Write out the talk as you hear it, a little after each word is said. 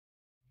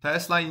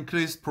Tesla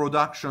increased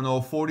production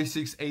of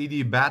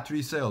 4680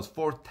 battery cells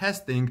for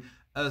testing.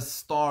 A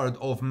start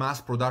of mass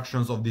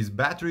productions of these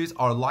batteries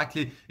are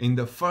likely in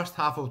the first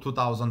half of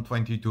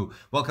 2022.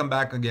 Welcome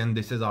back again.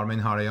 This is Armen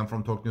Harayan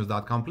from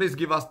TalkNews.com. Please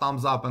give us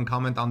thumbs up and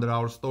comment under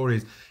our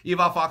stories.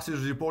 Eva Fox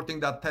is reporting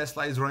that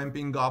Tesla is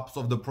ramping up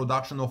of the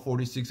production of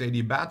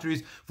 4680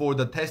 batteries for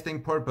the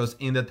testing purpose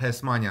in the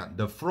Tesmanian.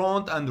 The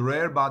front and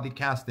rear body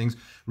castings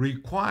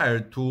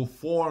required to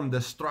form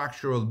the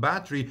structural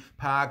battery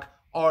pack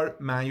are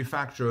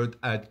manufactured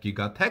at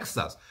Giga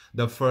Texas.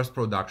 The first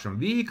production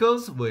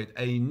vehicles with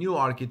a new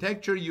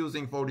architecture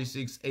using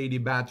 4680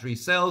 battery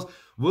cells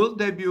will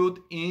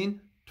debut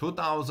in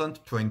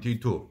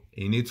 2022.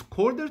 In its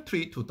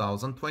Q3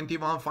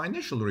 2021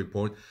 financial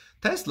report,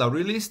 Tesla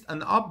released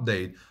an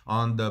update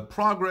on the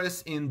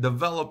progress in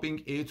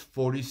developing its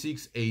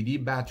 4680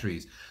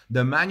 batteries.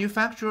 The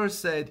manufacturer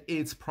said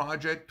its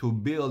project to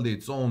build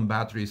its own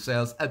battery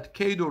cells at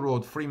Cado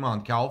Road,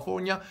 Fremont,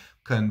 California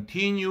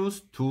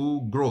continues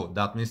to grow.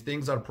 That means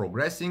things are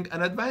progressing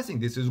and advancing.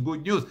 This is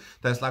good news.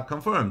 Tesla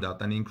confirmed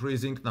that an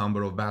increasing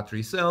number of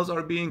battery cells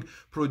are being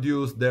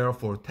produced there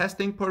for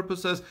testing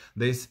purposes.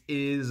 This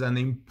is an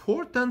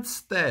important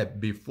step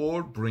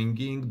before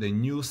bringing the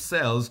new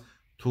cells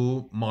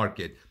to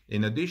market.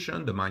 In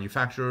addition, the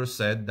manufacturer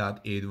said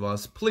that it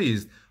was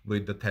pleased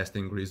with the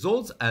testing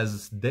results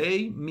as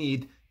they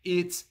meet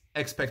its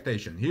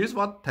expectation. Here's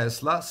what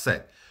Tesla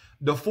said.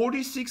 The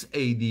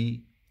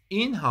 4680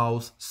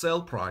 in-house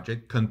cell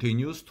project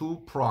continues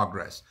to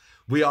progress.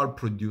 We are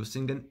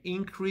producing an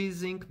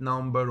increasing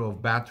number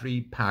of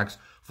battery packs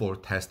for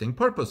testing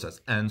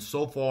purposes, and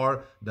so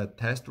far the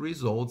test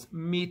results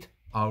meet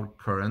our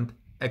current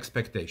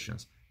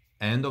expectations.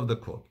 End of the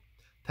quote.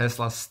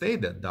 Tesla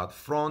stated that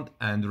front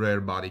and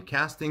rear body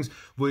castings,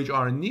 which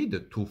are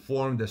needed to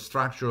form the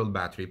structural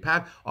battery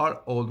pack,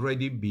 are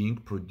already being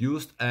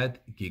produced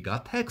at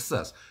Giga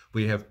Texas.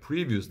 We have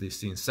previously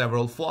seen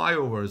several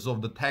flyovers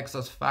of the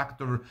Texas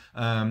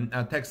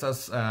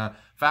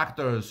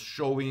factors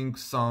showing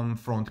some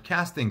front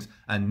castings,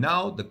 and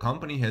now the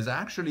company has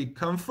actually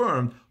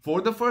confirmed for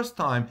the first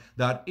time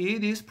that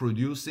it is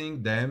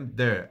producing them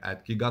there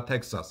at Giga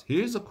Texas.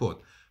 Here's a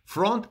quote.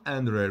 Front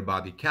and rear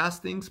body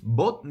castings,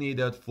 both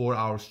needed for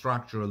our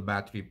structural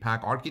battery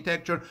pack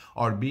architecture,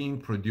 are being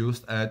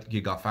produced at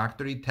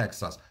Gigafactory,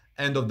 Texas.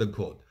 End of the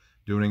quote.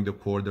 During the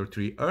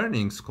Q3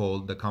 earnings call,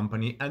 the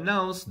company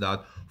announced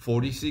that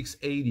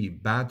 4680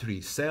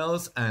 battery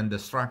cells and the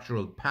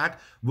structural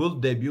pack will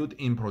debut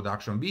in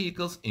production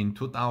vehicles in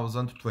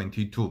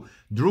 2022.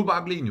 Drew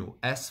Baglino,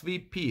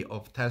 SVP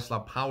of Tesla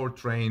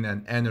Powertrain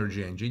and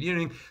Energy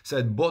Engineering,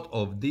 said both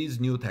of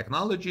these new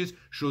technologies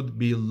should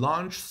be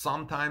launched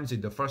sometimes in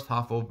the first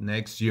half of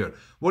next year.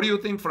 What do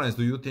you think, friends?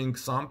 Do you think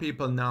some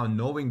people now,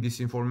 knowing this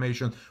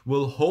information,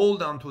 will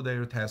hold on to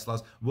their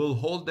Teslas, will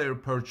hold their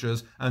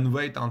purchase and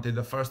wait until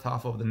the first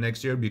half of the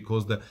next year,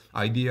 because the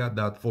idea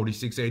that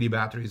 4680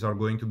 batteries are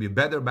going to be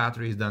better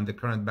batteries than the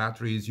current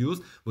batteries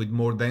used, with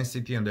more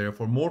density and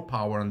therefore more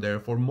power and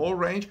therefore more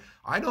range?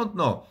 I don't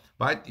know.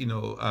 But,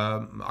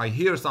 I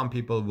hear some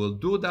people will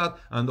do that.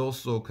 And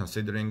also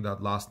considering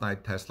that last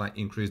night Tesla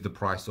increased the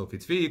price of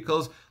its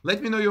vehicles.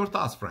 Let me know your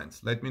thoughts,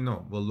 friends. Let me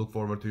know. We'll look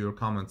forward to your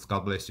comments.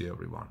 God bless you,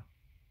 everyone.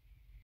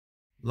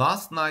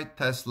 Last night,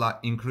 Tesla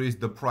increased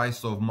the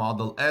price of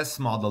Model S,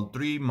 Model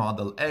 3,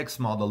 Model X,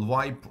 Model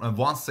Y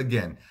once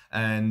again,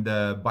 and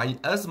by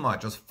as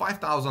much as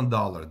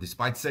 $5,000.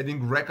 Despite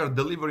setting record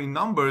delivery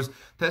numbers,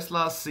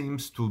 Tesla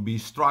seems to be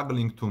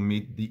struggling to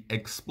meet the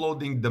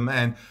exploding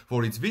demand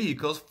for its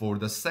vehicles. For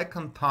the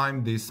second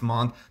time this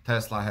month,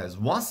 Tesla has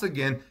once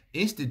again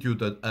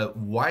instituted a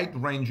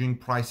wide-ranging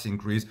price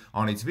increase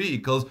on its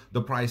vehicles.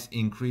 The price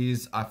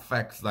increase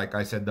affects, like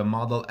I said, the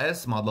Model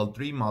S, Model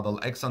 3, Model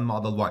X, and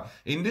Model Y.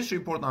 In this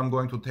report, I'm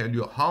going to tell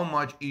you how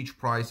much each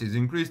price is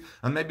increased,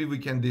 and maybe we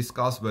can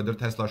discuss whether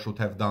Tesla should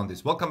have done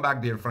this. Welcome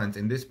back, dear friends.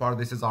 In this part,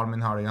 this is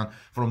Armen Harayan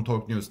from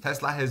Talk News.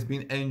 Tesla has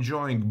been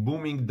enjoying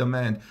booming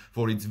demand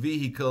for its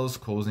vehicles,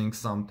 causing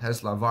some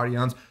Tesla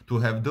variants to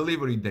have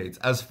delivery dates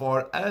as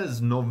far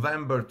as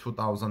November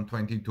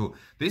 2022.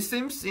 This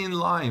seems in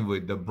line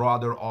with the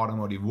broader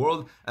automotive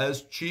world,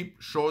 as chip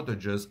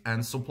shortages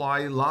and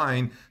supply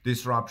line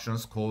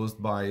disruptions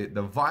caused by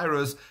the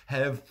virus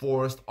have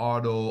forced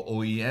auto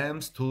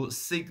OEMs to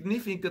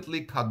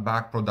significantly cut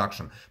back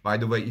production. By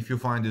the way, if you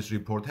find this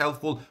report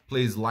helpful,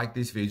 please like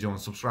this video and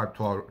subscribe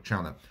to our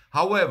channel.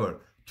 However,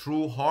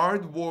 through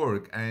hard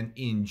work and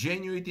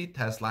ingenuity,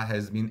 Tesla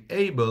has been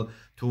able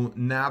to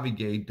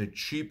navigate the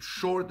chip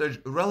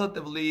shortage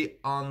relatively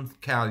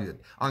unscathed,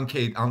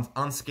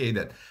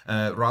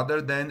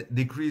 rather than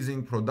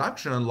decreasing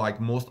production like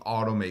most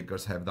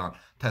automakers have done.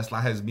 Tesla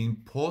has been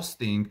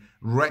posting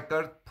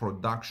record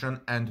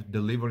production and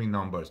delivery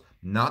numbers,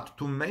 not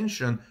to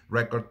mention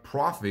record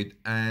profit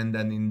and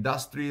an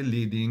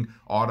industry-leading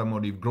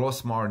automotive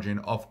gross margin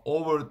of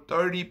over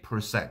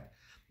 30%.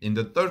 In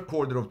the third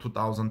quarter of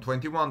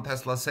 2021,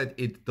 Tesla said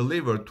it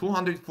delivered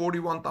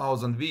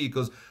 241,000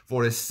 vehicles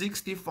for a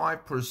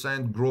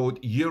 65% growth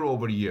year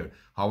over year.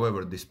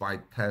 However,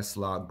 despite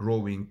Tesla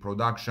growing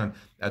production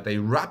at a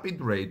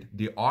rapid rate,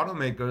 the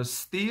automaker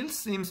still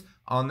seems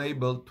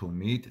unable to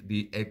meet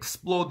the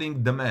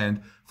exploding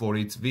demand for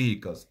its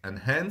vehicles, and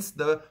hence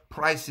the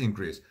price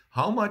increase.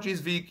 How much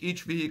is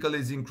each vehicle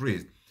is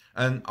increased?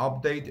 An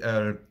update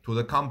to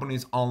the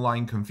company's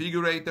online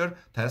configurator,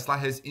 Tesla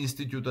has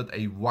instituted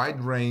a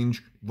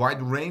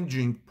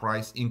wide-ranging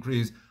price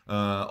increase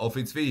of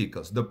its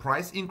vehicles. The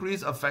price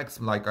increase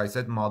affects, like I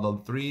said, Model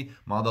 3,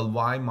 Model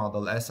Y,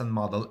 Model S, and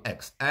Model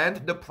X.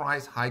 And the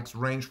price hikes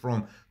range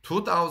from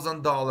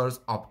 $2,000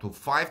 up to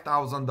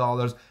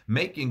 $5,000,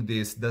 making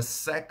this the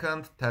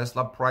second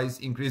Tesla price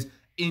increase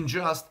in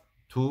just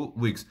 2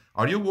 weeks.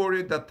 Are you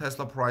worried that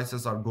Tesla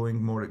prices are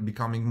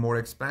becoming more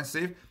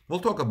expensive? We'll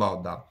talk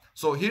about that.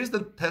 So here's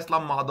the Tesla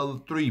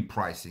Model 3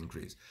 price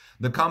increase.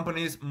 The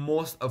company's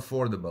most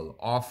affordable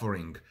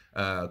offering,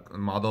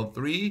 Model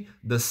 3,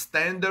 the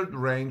standard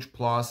range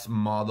plus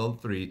Model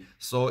 3.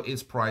 So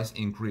its price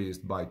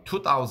increased by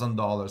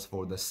 $2,000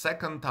 for the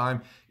second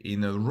time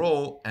in a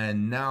row,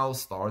 and now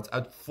starts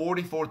at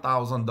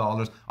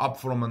 $44,000, up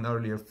from an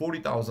earlier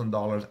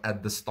 $40,000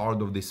 at the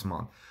start of this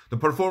month. The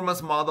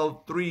performance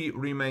Model 3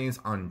 remains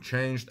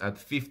unchanged at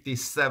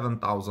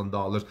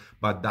 $57,000,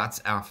 but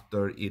that's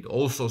after it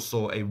also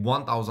saw a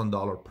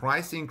 $1,000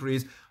 price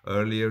increase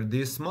earlier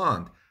this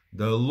month.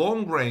 The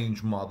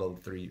long-range Model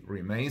 3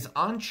 remains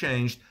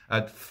unchanged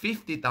at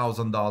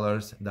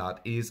 $50,000.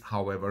 That is,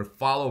 however,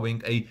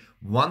 following a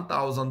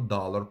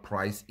 $1,000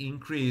 price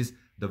increase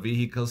the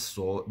vehicle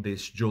saw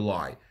this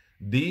July.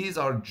 These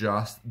are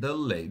just the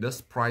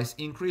latest price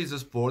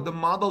increases for the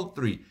Model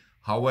 3.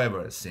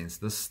 However, since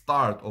the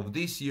start of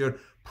this year,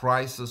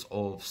 prices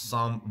of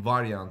some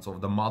variants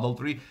of the Model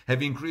 3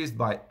 have increased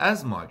by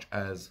as much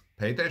as,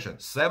 pay attention,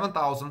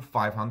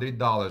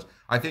 $7,500.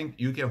 I think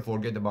you can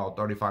forget about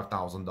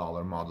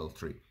 $35,000 Model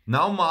 3.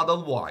 Now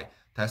Model Y.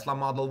 Tesla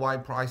Model Y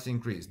price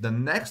increase. The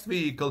next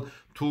vehicle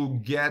to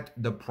get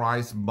the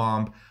price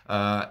bump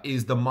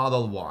is the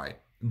Model Y.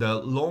 The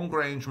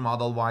long-range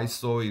Model Y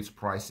saw its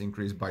price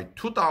increase by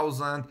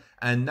 $2,000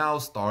 and now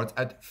starts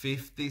at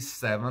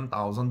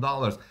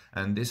 $57,000.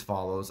 And this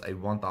follows a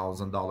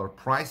 $1,000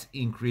 price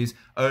increase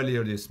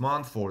earlier this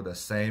month for the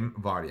same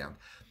variant.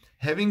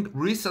 Having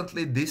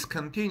recently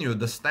discontinued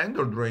the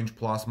standard range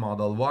plus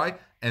Model Y,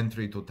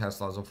 entry to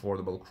Tesla's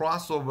affordable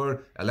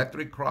crossover,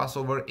 electric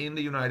crossover in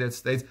the United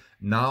States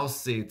now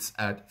sits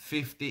at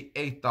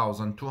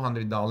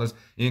 $58,200,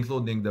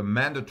 including the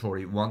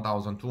mandatory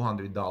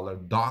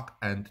 $1,200 dock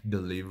and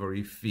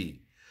delivery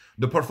fee.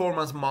 The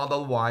performance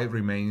Model Y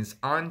remains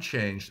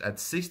unchanged at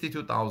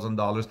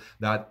 $62,000.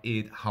 That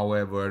it,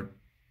 however,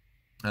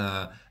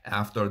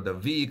 after the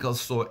vehicle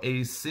saw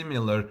a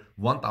similar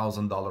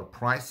 $1,000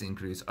 price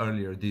increase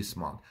earlier this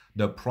month.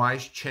 The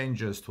price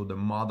changes to the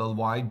Model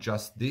Y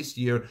just this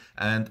year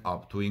and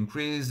up to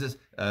increases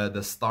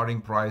the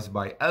starting price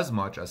by as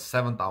much as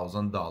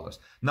 $7,000.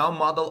 Now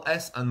Model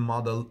S and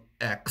Model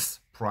X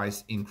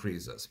price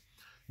increases.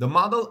 The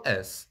Model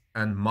S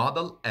and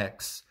Model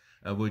X,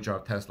 which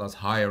are Tesla's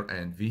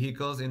higher-end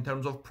vehicles in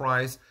terms of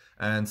price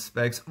and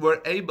specs, were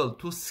able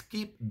to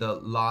skip the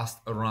last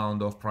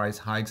round of price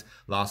hikes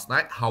last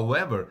night.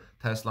 However,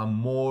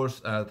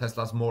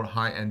 Tesla's more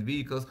high-end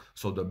vehicles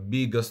saw the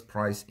biggest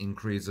price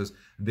increases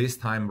this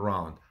time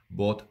round.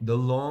 Both the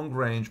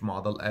long-range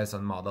Model S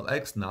and Model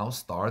X now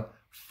start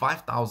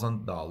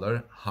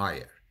 $5,000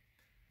 higher.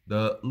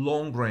 The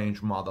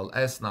long-range Model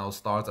S now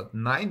starts at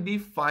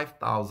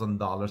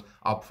 $95,000,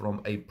 up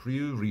from a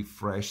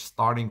pre-refresh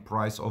starting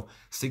price of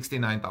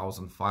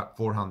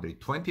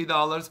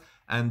 $69,420,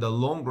 and the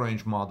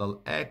long-range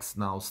Model X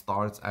now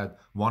starts at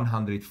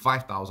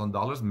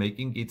 $105,000,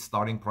 making its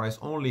starting price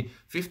only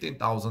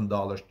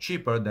 $15,000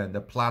 cheaper than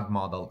the Plaid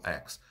Model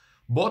X.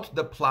 Both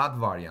the Plaid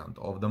variant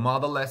of the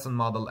Model S and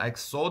Model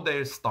X saw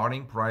their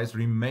starting price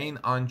remain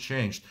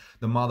unchanged.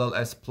 The Model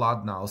S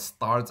Plaid now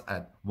starts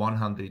at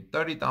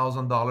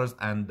 $130,000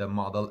 and the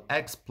Model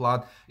X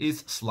Plaid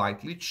is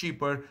slightly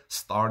cheaper,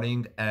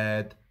 starting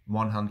at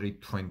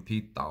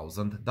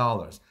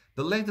 $120,000.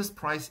 The latest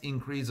price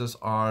increases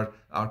are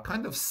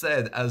kind of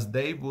sad, as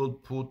they will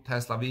put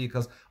Tesla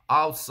vehicles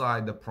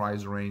outside the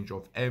price range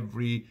of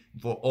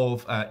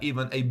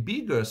even a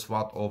bigger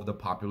swath of the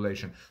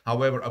population.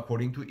 However,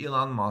 according to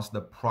Elon Musk,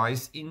 the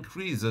price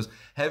increases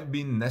have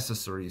been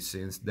necessary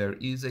since there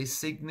is a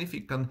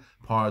significant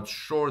parts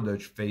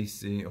shortage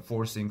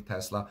forcing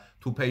Tesla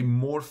to pay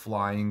more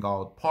flying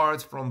out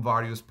parts from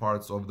various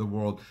parts of the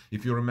world.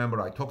 If you remember,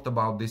 I talked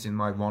about this in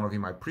one of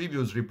my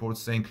previous reports,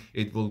 saying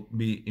it will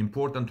be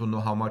important to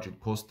know how much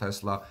it costs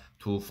Tesla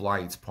to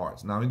fly its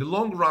parts. Now, in the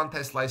long run,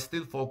 Tesla is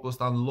still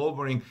focused on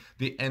lowering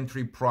the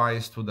entry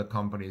price to the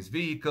company's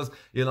vehicles.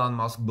 Elon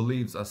Musk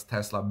believes as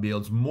Tesla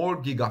builds more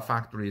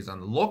gigafactories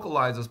and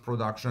localizes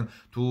production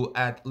to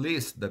at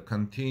least the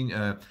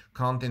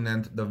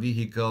continent the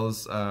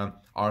vehicles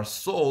are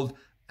sold,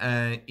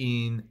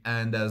 and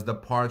as the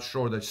part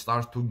shortage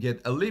starts to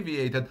get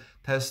alleviated,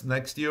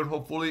 next year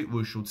hopefully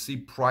we should see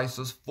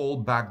prices fall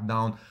back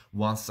down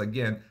once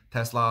again.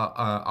 Tesla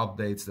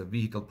updates the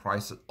vehicle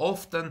prices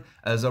often.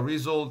 As a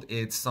result,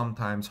 it's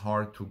sometimes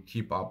hard to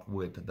keep up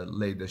with the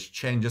latest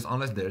changes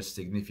unless they're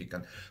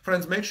significant.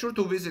 Friends, make sure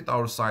to visit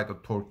our site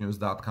at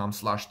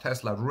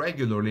torquenews.com/Tesla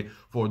regularly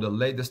for the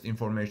latest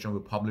information. We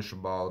publish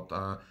about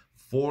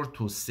 4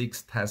 to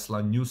 6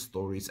 Tesla news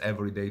stories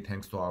every day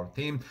thanks to our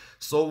team.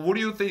 So what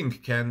do you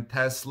think? Can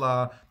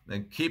Tesla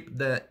keep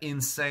the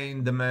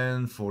insane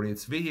demand for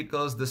its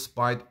vehicles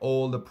despite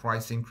all the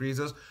price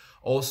increases?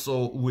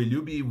 Also, will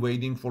you be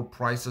waiting for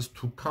prices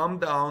to come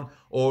down,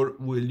 or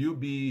will you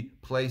be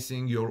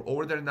placing your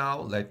order now?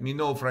 Let me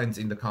know, friends,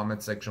 in the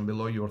comment section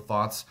below your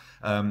thoughts.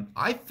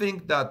 I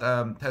think that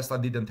Tesla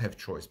didn't have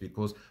choice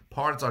because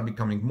parts are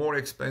becoming more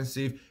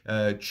expensive,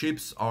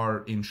 chips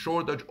are in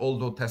shortage,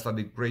 although Tesla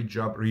did a great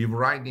job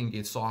rewriting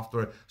its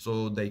software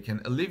so they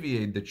can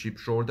alleviate the chip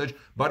shortage,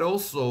 but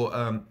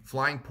also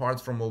flying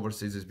parts from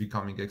overseas is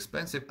becoming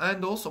expensive.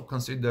 And also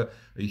consider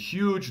a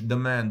huge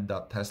demand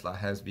that Tesla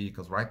has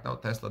vehicles. Right now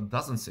Tesla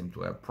doesn't seem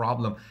to have a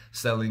problem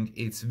selling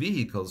its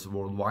vehicles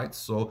worldwide,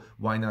 so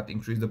why not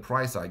increase the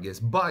price, I guess.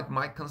 But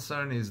my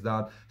concern is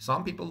that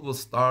some people will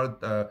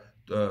start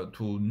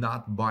to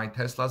not buy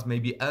Teslas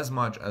maybe as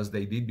much as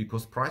they did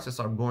because prices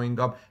are going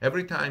up.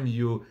 Every time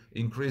you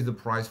increase the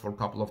price for a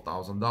couple of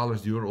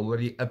 $1,000s, you're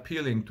already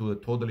appealing to a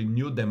totally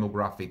new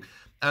demographic.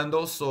 And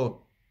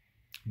also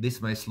this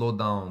may slow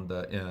down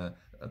the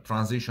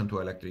transition to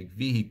electric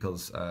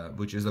vehicles,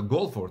 which is a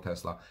goal for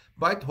Tesla.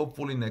 But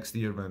hopefully next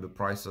year, when the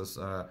prices,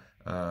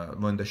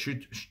 when the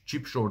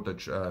chip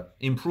shortage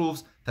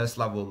improves,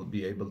 Tesla will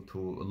be able to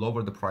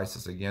lower the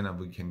prices again, and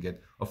we can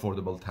get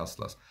affordable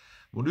Teslas.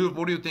 What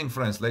do you think,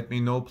 friends? Let me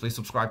know. Please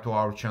subscribe to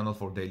our channel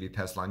for daily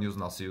Tesla news,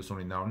 and I'll see you soon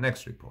in our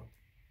next report.